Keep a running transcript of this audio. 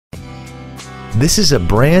This is a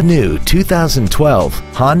brand new 2012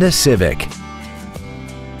 Honda Civic.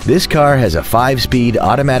 This car has a 5-speed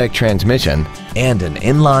automatic transmission and an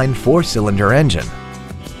inline 4-cylinder engine.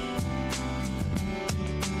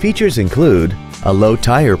 Features include a low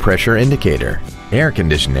tire pressure indicator, air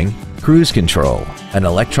conditioning, cruise control, an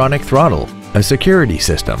electronic throttle, a security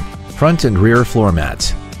system, front and rear floor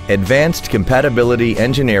mats, advanced compatibility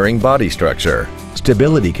engineering body structure,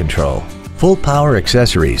 stability control, full power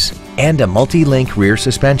accessories, and a multi-link rear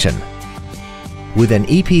suspension. With an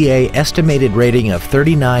EPA estimated rating of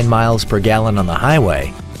 39 miles per gallon on the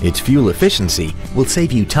highway, its fuel efficiency will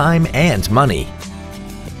save you time and money.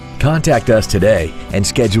 Contact us today and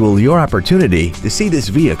schedule your opportunity to see this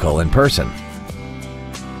vehicle in person.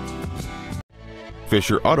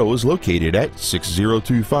 Fisher Auto is located at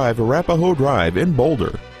 6025 Arapahoe Drive in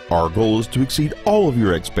Boulder. Our goal is to exceed all of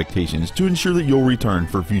your expectations to ensure that you'll return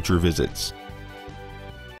for future visits.